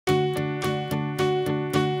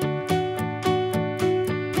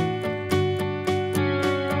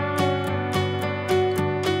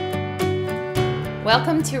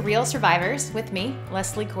Welcome to Real Survivors with me,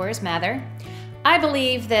 Leslie Cours Mather. I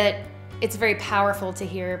believe that it's very powerful to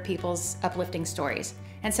hear people's uplifting stories.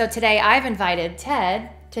 And so today I've invited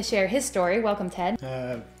Ted to share his story. Welcome, Ted.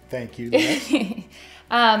 Thank you,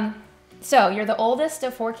 Les. So you're the oldest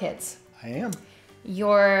of 4 kids. I am.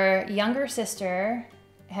 Your younger sister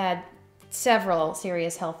had several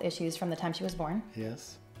serious health issues from the time she was born.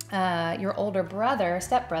 Yes. Your older brother,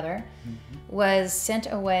 stepbrother, was sent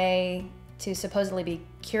away to supposedly be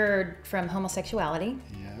cured from homosexuality.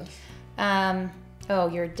 Yes.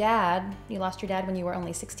 Your dad, you lost your dad when you were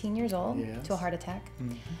only 16 years old to a heart attack.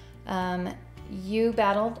 You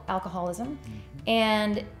battled alcoholism,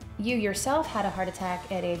 and you yourself had a heart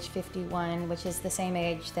attack at age 51, which is the same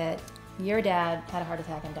age that your dad had a heart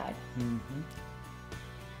attack and died.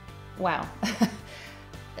 Wow.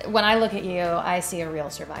 When I look at you, I see a real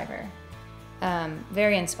survivor.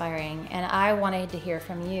 Very inspiring, and I wanted to hear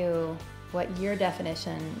from you what your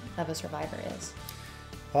definition of a survivor is.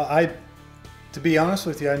 Well, to be honest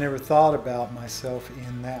with you, I never thought about myself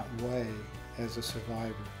in that way as a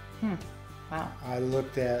survivor. Wow. I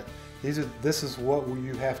looked at, this is what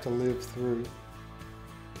you have to live through.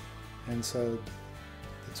 And so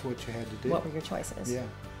that's what you had to do. What were your choices? Yeah.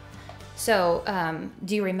 So,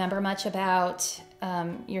 do you remember much about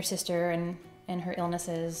your sister and her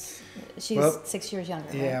illnesses? She's 6 years younger,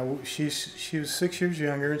 right? Yeah, she was 6 years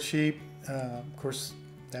younger, and she, of course,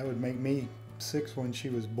 that would make me 6 when she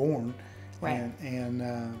was born. Right.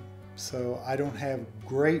 And so I don't have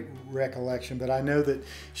great recollection, but I know that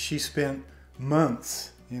she spent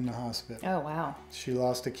months in the hospital. Oh, wow. She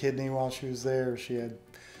lost a kidney while she was there. She had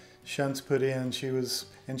shunts put in.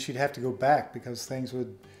 And she'd have to go back because things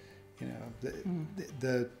would,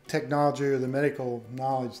 the technology or the medical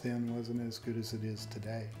knowledge then wasn't as good as it is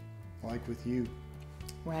today, like with you.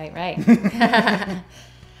 Right.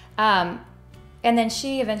 And then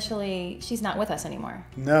she's not with us anymore.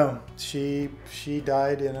 No, she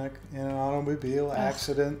died in an automobile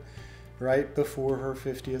accident right before her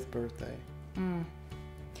 50th birthday.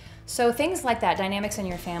 So things like that, dynamics in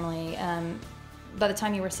your family, by the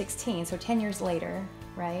time you were 16, so 10 years later,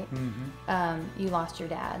 right? You lost your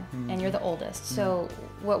dad, and you're the oldest. So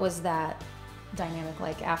what was that dynamic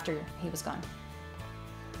like after he was gone?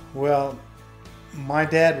 Well, my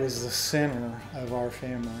dad was the center of our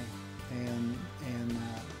family, and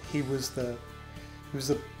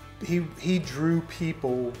he drew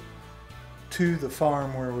people to the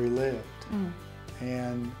farm where we lived.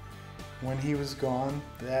 And when he was gone,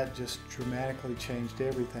 that just dramatically changed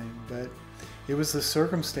everything. But it was the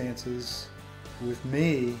circumstances with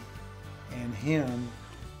me and him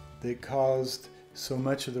that caused so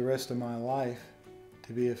much of the rest of my life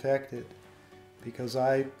to be affected, because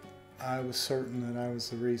I was certain that I was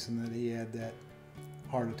the reason that he had that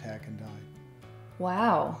heart attack and died.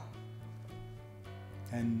 Wow.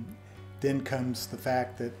 And then comes the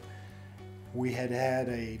fact that we had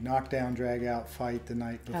a knockdown, drag-out fight the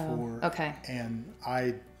night before. Oh, okay. And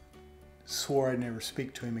I swore I'd never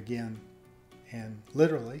speak to him again. And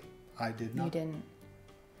literally, I did not. You didn't.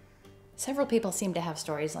 Several people seem to have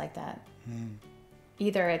stories like that.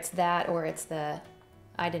 Either it's that or it's the,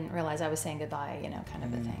 I didn't realize I was saying goodbye, kind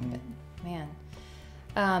of a thing. But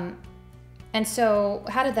man. And so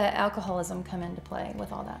how did the alcoholism come into play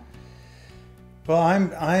with all that? Well,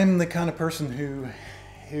 I'm the kind of person who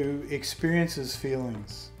experiences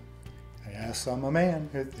feelings. Yes, I'm a man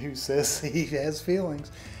who says he has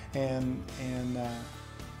feelings, and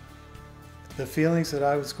the feelings that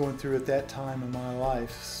I was going through at that time in my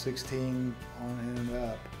life, 16 on and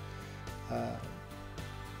up,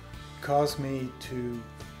 caused me to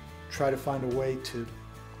try to find a way to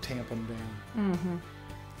tamp them down.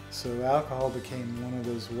 So alcohol became one of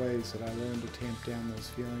those ways that I learned to tamp down those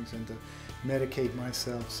feelings and to medicate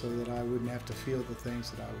myself so that I wouldn't have to feel the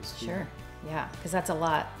things that I was feeling. Sure, yeah, because that's a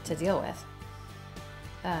lot to deal with.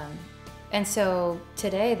 And so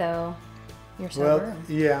today, though, you're sober. Well,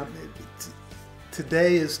 yeah,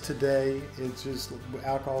 today is today. It's just,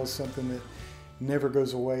 alcohol is something that never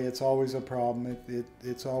goes away. It's always a problem.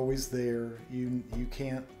 It's always there. You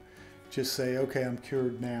can't just say, okay, I'm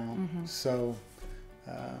cured now. So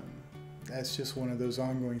that's just one of those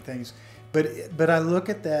ongoing things. But I look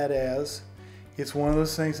at that as it's one of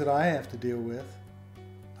those things that I have to deal with.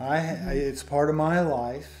 It's part of my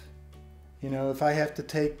life. If I have to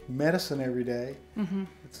take medicine every day,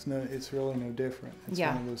 it's really no different. It's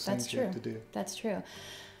one of those things you have to do. That's true.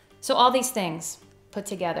 So all these things put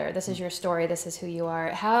together, this is your story, this is who you are.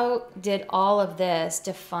 How did all of this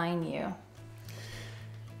define you?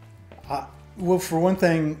 Well, for one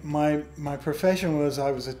thing, my profession was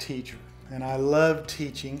I was a teacher. and I love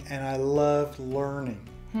teaching, and I love learning.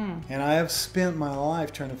 And I have spent my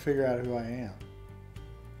life trying to figure out who I am,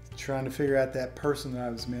 trying to figure out that person that I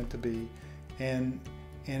was meant to be. And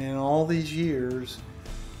in all these years,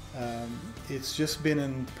 it's just been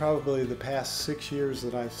in probably the past 6 years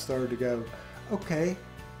that I've started to go, okay,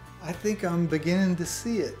 I think I'm beginning to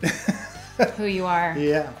see it. Who you are.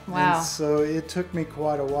 Yeah. Wow. And so it took me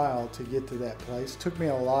quite a while to get to that place. It took me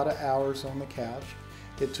a lot of hours on the couch.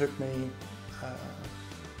 It took me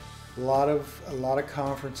a lot of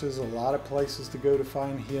conferences, a lot of places to go to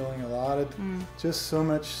find healing, a lot of just so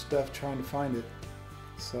much stuff trying to find it.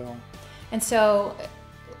 And so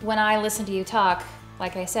when I listen to you talk,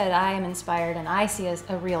 like I said, I am inspired and I see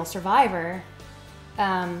a real survivor.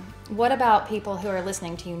 What about people who are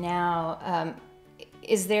listening to you now?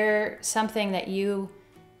 Is there something that you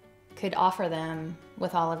could offer them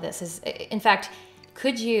with all of this? In fact,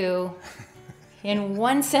 could you, in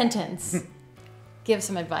one sentence, give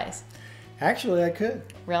some advice? Actually, I could.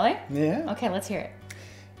 Really? Yeah. Okay, let's hear it.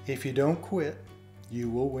 If you don't quit, you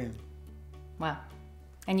will win. Wow.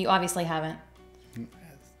 And you obviously haven't.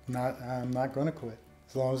 I'm not going to quit.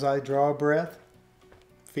 As long as I draw a breath,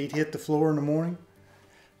 feet hit the floor in the morning,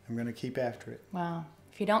 I'm going to keep after it. Wow.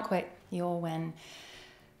 If you don't quit, you will win.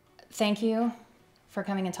 Thank you for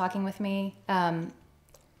coming and talking with me.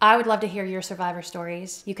 I would love to hear your survivor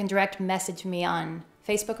stories. You can direct message me on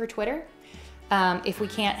Facebook or Twitter. If we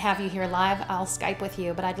can't have you here live, I'll Skype with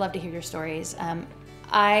you, but I'd love to hear your stories.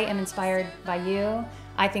 I am inspired by you.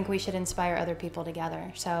 I think we should inspire other people together.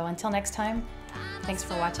 So until next time, thanks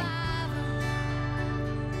for watching.